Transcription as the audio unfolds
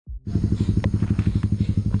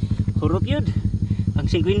Purot yun. Ang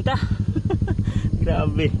 50.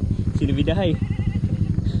 Grabe. Sinibidahay.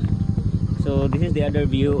 So this is the other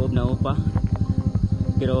view of Naupa.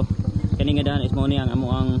 Pero kani nga dahan is mo ni ang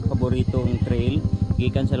amo ang paboritong trail.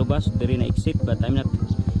 Gikan sa lubas, diri na exit, but I'm not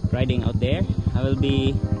riding out there. I will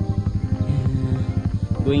be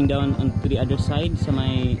going down onto the other side sa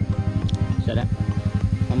may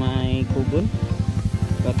Cogon.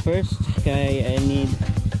 But first, I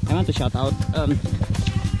want to shout out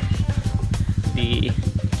the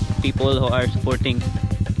people who are supporting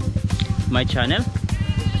my channel.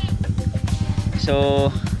 So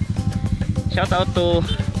shout out to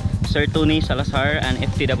Sir Tony Salazar and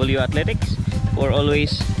FTW Athletics for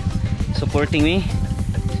always supporting me,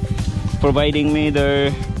 providing me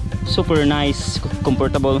their super nice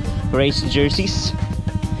comfortable race jerseys.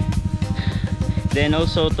 Then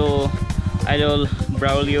also to Idol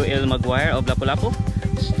Braulio El Maguire of Lapu-Lapu,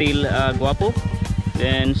 still guapo.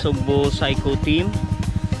 Then Sugbo Psycho Team,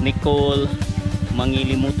 Nicole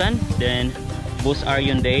Mangilimutan. Then Boss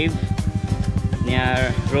Aryon Dave, near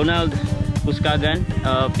Ronald Buscagan,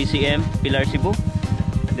 PCM Pilar Cebu.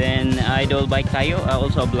 Then Idol Bike Tayo,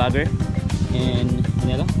 also a blogger in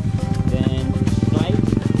Manila. Then Clyde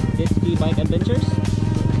Jet Ski Bike Adventures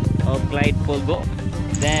of Clyde Polgo.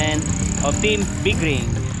 Then of Team Big Ring.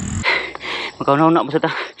 Magkaunaw na mo sa ta.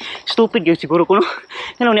 Stupid yun siguro ko no.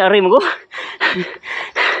 Ano ni aray mo ko?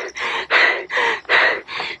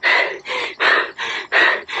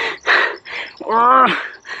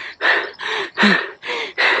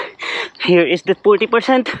 Here is the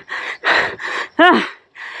 40%.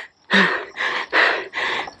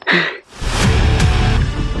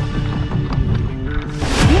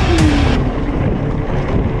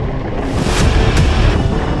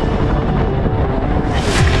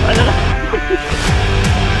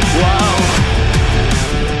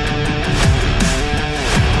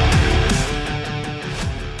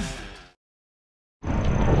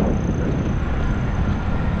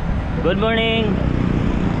 Good morning.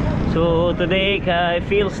 So today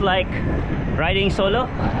feels like riding solo.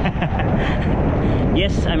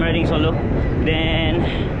 Yes, I'm riding solo. Then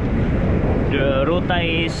the route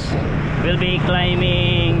is will be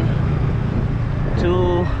climbing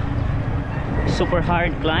 2 super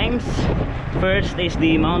hard climbs. First is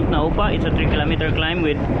the Mount Naupa. It's a 3-kilometer climb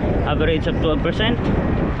with average of 12%.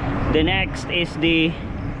 The next is the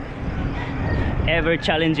ever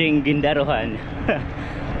challenging Guindaruhan.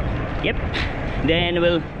 Yep. Then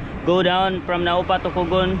we'll go down from Naupa to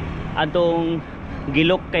Cogon atong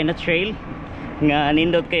gilok kay na trail nga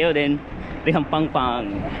nindot kayo then rihang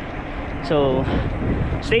pangpang. So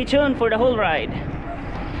stay tuned for the whole ride.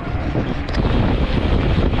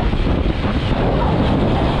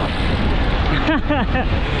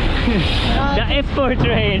 The F4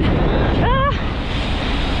 train.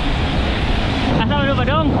 Asa mo ba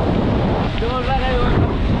dong? Doon ba kayo?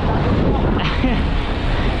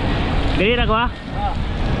 Dili na ko ha?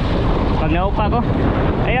 Pag naupa ko.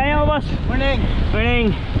 Ayaw boss. Morning.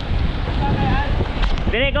 Morning.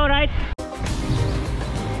 Dili ko right.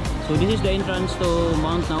 So this is the entrance to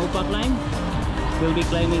Mount Naupa climb. We'll be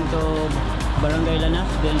climbing to Barangay Lanas,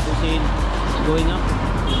 then proceed going up.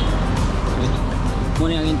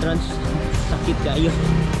 Muna ang entrance. Sakit kayo.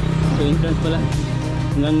 So entrance pala.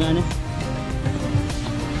 Hanggang nga na.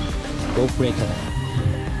 Go break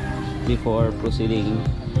before proceeding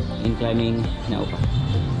in climbing Naupa.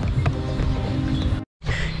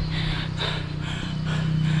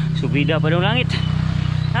 Subida pa ng langit.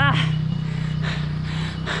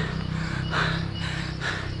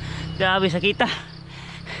 Grabe sakita.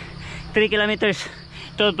 3 kilometers,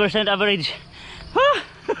 12% average.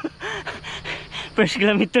 First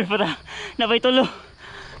kilometer pa ta. Nabay tulo.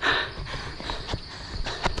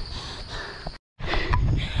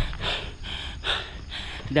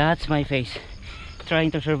 That's my face.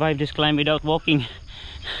 Trying to survive this climb without walking.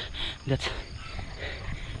 That's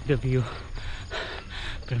the view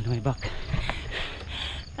from my back.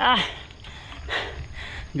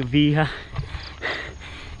 Gabi ha.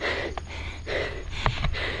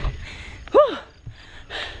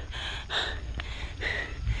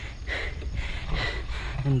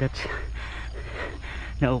 And that's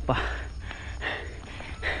Naupa.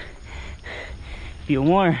 Few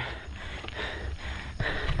more.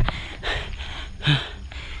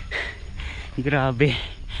 Grabe.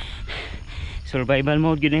 Survival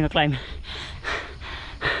mode yun nga climb.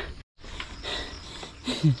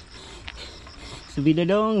 Subida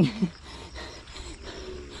dong.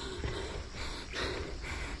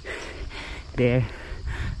 There.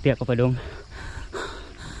 Di ako pa dong.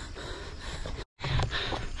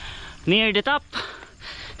 Near the top.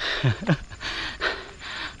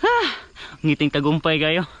 ngiting tagumpay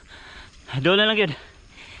kayo. Doon lang yun.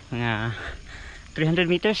 Mga 300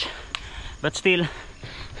 meters. But still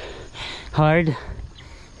hard.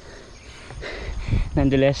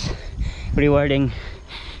 Nonetheless, rewarding.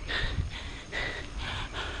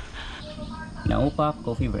 Naupa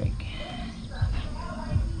coffee break.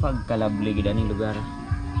 Pagkalabli gid aning lugar.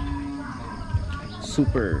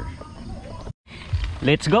 Super.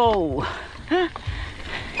 Let's go.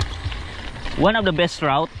 One of the best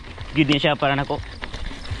route gid niya siya para nako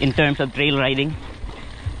in terms of trail riding.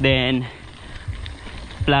 Then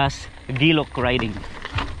plus gilok riding.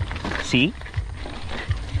 See?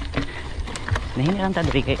 Nahingi lang ta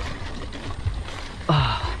diri kay.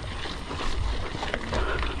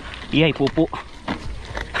 Iyay pupo.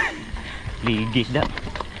 Ligis da.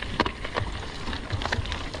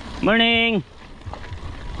 Morning.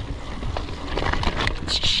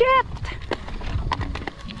 Shit.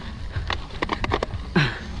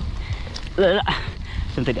 Lala.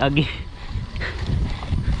 Sampai agi.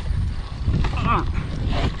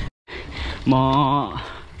 Mo.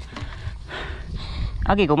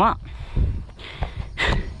 Agi ko ma.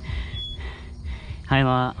 Hi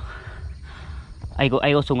ma.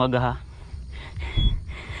 Ayo sungag ha.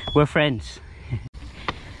 We're friends.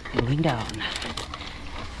 Going down.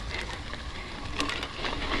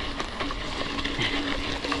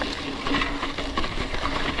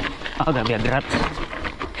 Gabi agrat.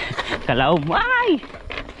 Kalaom. Ay!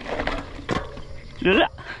 Lula.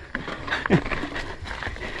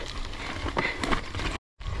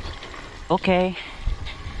 Okay.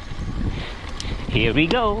 Here we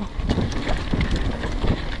go.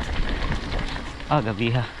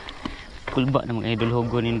 Gabi ha. Kulba na mga idol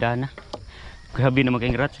hogo nindana. Grabe na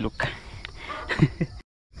mga rats look.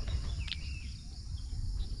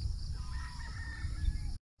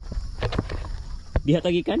 Diha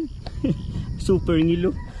tagikan. Super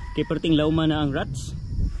ngilo. Kay perting lauma na ang rats.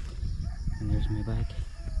 And there's my bike.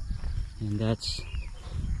 And that's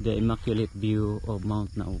the immaculate view of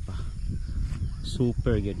Mount Naupa.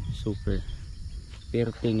 Super good. Super.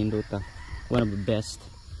 Perting nindota. One of the best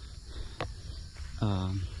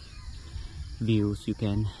views you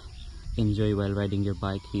can enjoy while riding your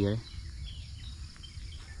bike here.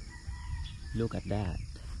 Look at that.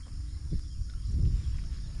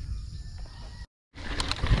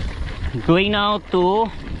 Going now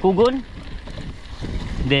to Cogon,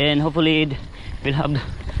 then hopefully we'll have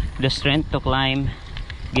the strength to climb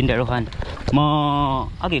Guindaruhan.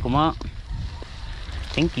 Agi ko ma.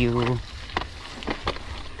 Thank you.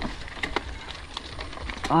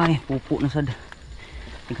 Ay, pupo na sad.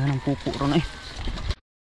 Tingnan ng pupo ron ay.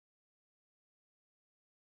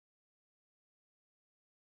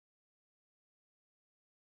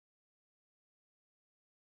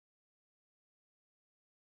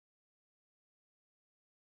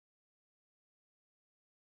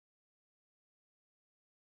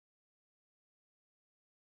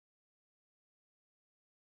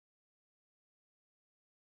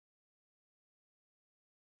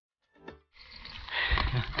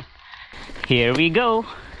 Here we go.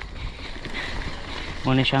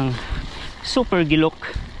 Muna siyang super gilok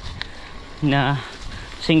na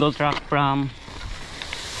single track from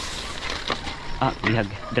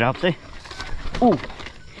bihag drops eh.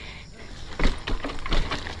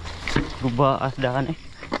 Guba as daan eh.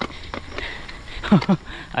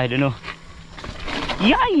 I don't know.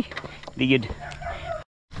 Yay! Di good.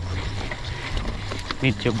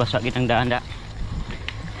 Medyo basagin ang daan da.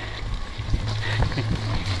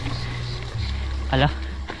 Ala.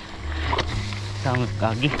 Tama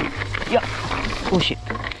kagi. Ya. Oh shit.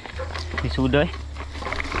 Disuda eh.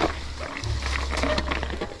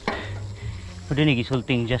 Udah nih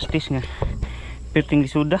gisulting justice nga. Perting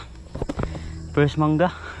disuda. First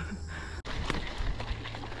mangga.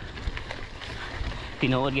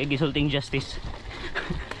 Tinuod kay gisulting justice.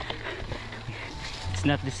 It's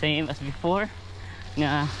not the same as before.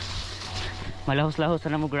 Nga malahos-lahos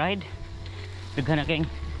na mag-ride. Daghan na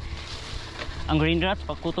kayong ang raindrops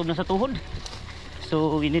pagkutob na sa tuhod,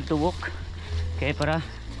 so we need to walk kaya para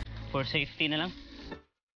for safety na lang.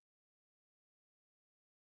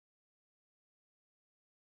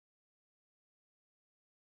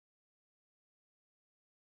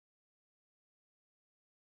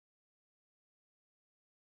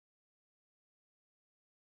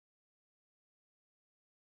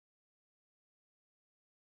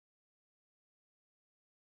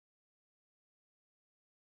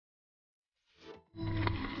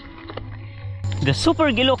 The super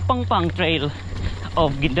gilok pang trail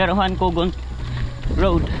of Guindaruhan Cogon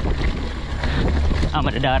Road.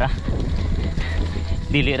 Madadara.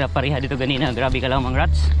 Dili ra pareha dito ganina. Grabe ka lang mga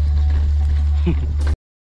rats.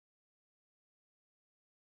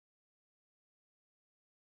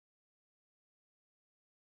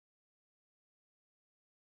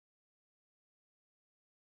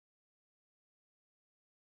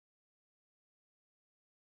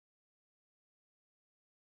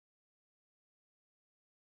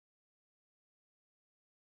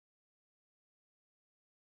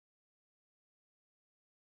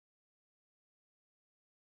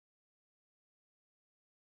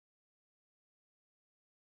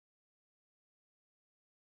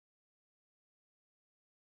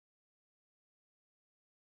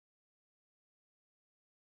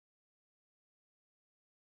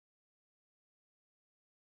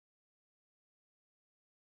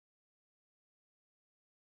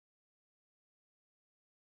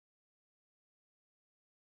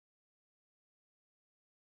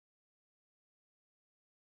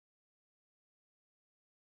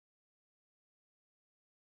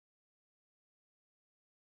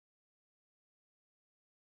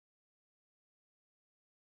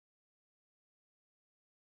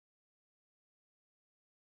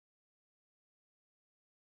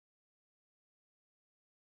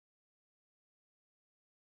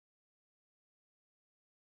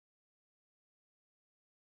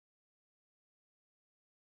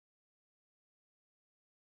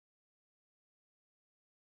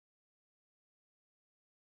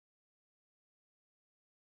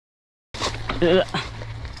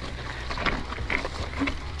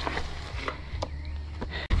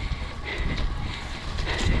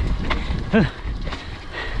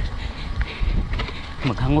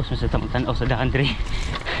 Maghangos mo sa tamang-tanaw sa daan dre.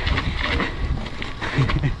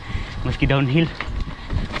 Maski downhill.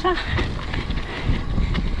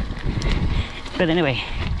 But anyway,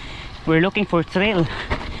 we're looking for trail,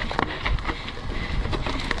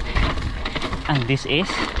 and this is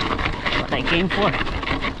what I came for.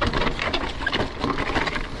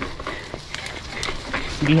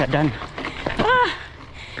 Diha dan.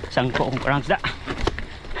 Sangko kong pranks da.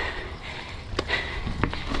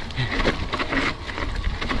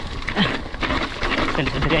 Kali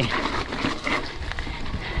sa dagay.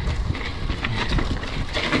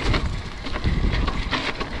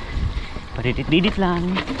 Padidit-didit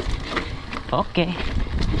lang. Okay.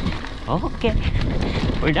 Okay.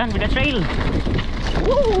 We're done with the trail.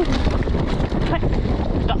 Woo!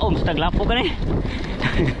 Kaom sa taglapo ka na eh.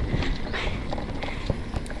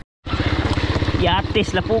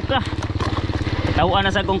 Yatis lapo ka. Tawaan na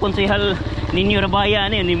sa kong konsehal ninyo rabaya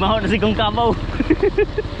ni maho na si kong kabaw.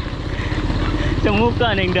 Sa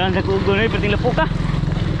muka na yung daan sa Cogon ay perting lapo ka.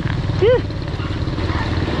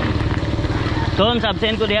 Kon sa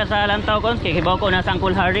absent ko diha sa lantaw kon kay kibaw ko nasa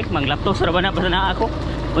Angkol Harik manglaptos ra ba na pa na ako.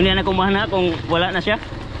 Unya na kumana kung wala na siya.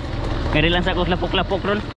 Ngari lang sa kos lapok-lapok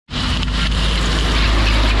ron.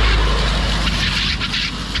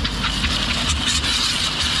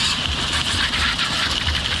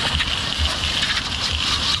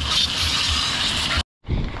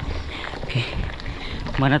 Okay.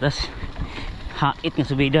 Manatas hait nga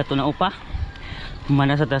subida to Naupa.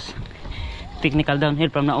 Mana sa tas technical downhill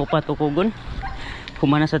from Naupa to Cogon.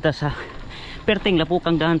 Kumana sa tas sa perting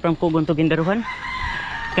lapukang daan from Cogon to Guindaruhan.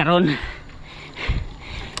 Karon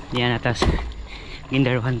diyan atas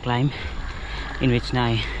Guindaruhan climb in which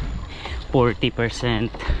na 40%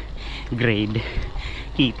 grade.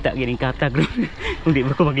 Kita gining katag kung di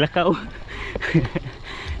ba ko maglakaw.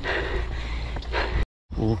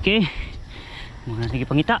 Okay, mga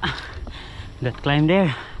nagipangita that climb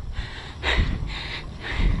there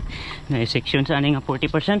na section sa aning 40%.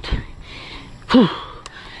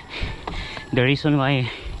 The reason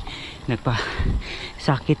why nagpa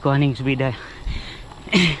sakit ko aning subida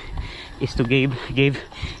is to give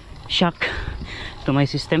shock to my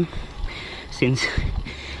system since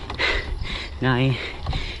na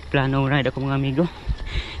plano ride ako mga amigo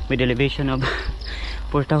with elevation of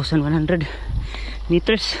 4,100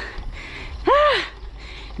 meters.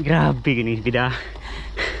 Grabe gini bida.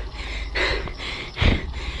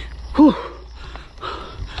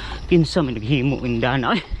 Kinsa may naghimo indan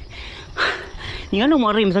ay. Nga no mo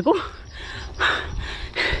rim sa ko.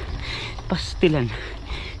 Pastilan.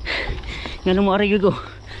 Nga no mo ari ko.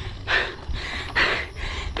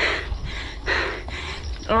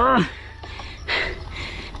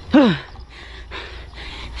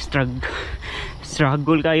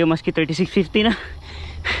 Struggle kayo maski 3650 na.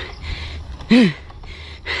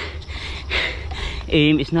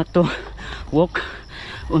 Aim is not to walk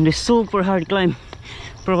on this super hard climb,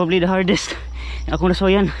 probably the hardest ako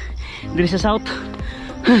nasoyan diri sa south.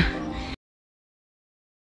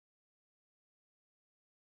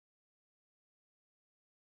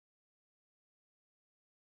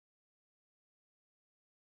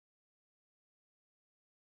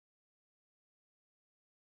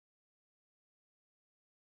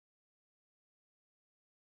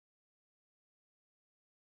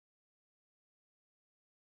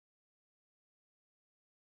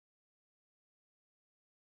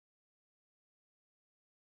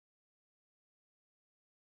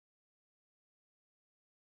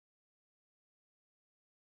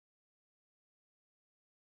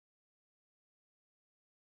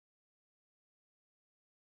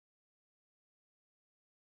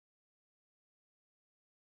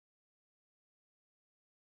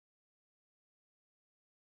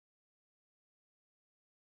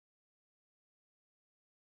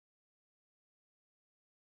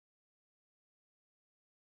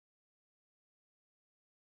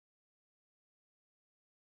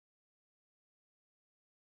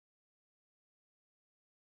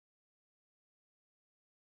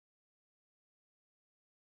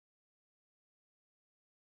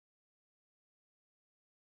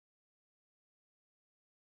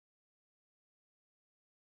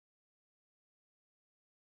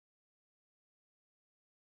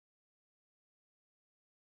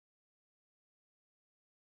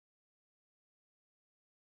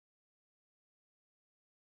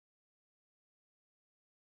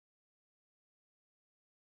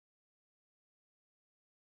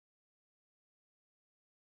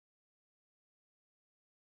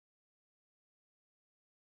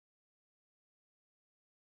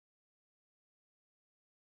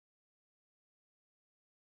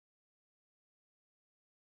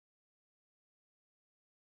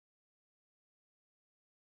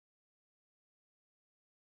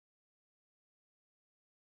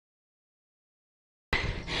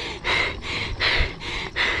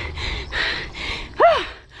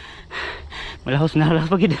 Malahos na halas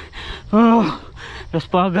pagid. Oh,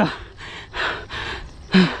 raspaga.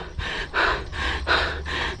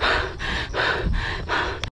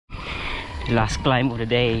 Last climb of the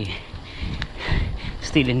day.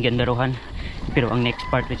 Still in Guindaruhan. Pero ang next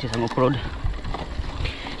part which is ang off-road.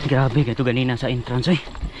 Grabe ganito ganina sa entrance eh.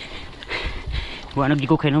 Wa nagdi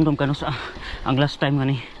ko kay nung kano sa ang last time nga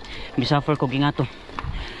ni misuffer ko gingato.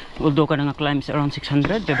 Although ka nga climb is around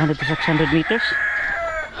 500 to 600 meters.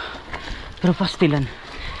 Pero pastilan.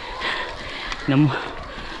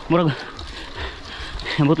 Murag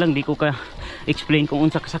nabot lang di ko ka explain kung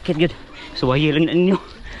unsa kasakit gid. So waye lang ninyo.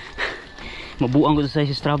 Mabuang ko sa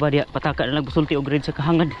strava dia pataka na nagsulti og grade sa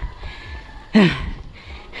kahangad.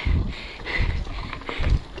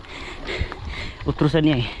 Utrosan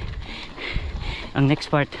niya eh. Ang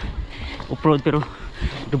next part off-road pero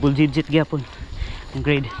double digit gyapon ang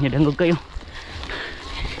grade nya danggog kayo.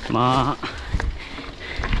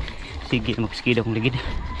 Sige magskid akong ligid.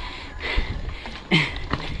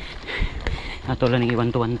 Ato lang ng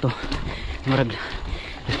iwan to murag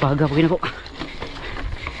paga pagin ako.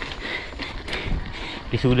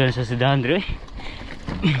 Isudan sa sedan dire.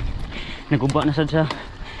 Naguba na sad sa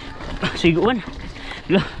siguan.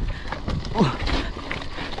 La.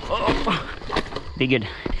 Digid.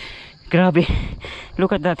 Grabe.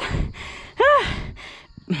 Look at that.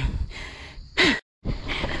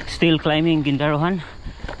 Still climbing Guindaruhan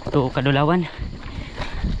to Kadulawan.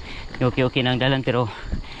 Okay nang dalan pero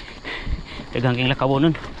daghang king lakaw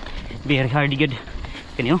nun. Very hard digid.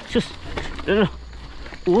 Kaniyo. Sus.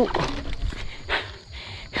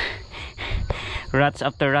 Rats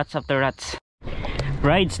after rats after rats.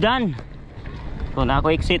 Ride's done. So na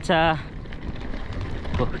ako exit sa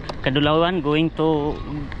Kadulawan going to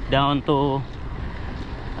down to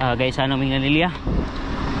Gaisano Minganilya.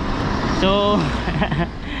 So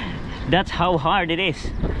that's how hard it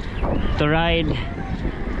is to ride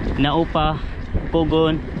Naupa,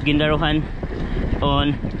 Cogon, Guindaruhan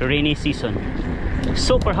on rainy season.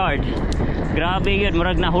 Super hard. Grabe yun,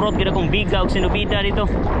 murag nahurot gid akong biga og sinubida dito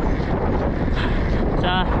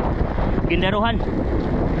sa Guindaruhan.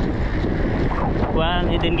 Well,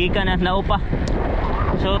 itingikan na Naupa.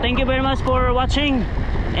 So thank you very much for watching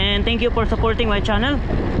and thank you for supporting my channel.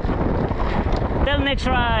 Till next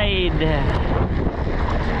ride.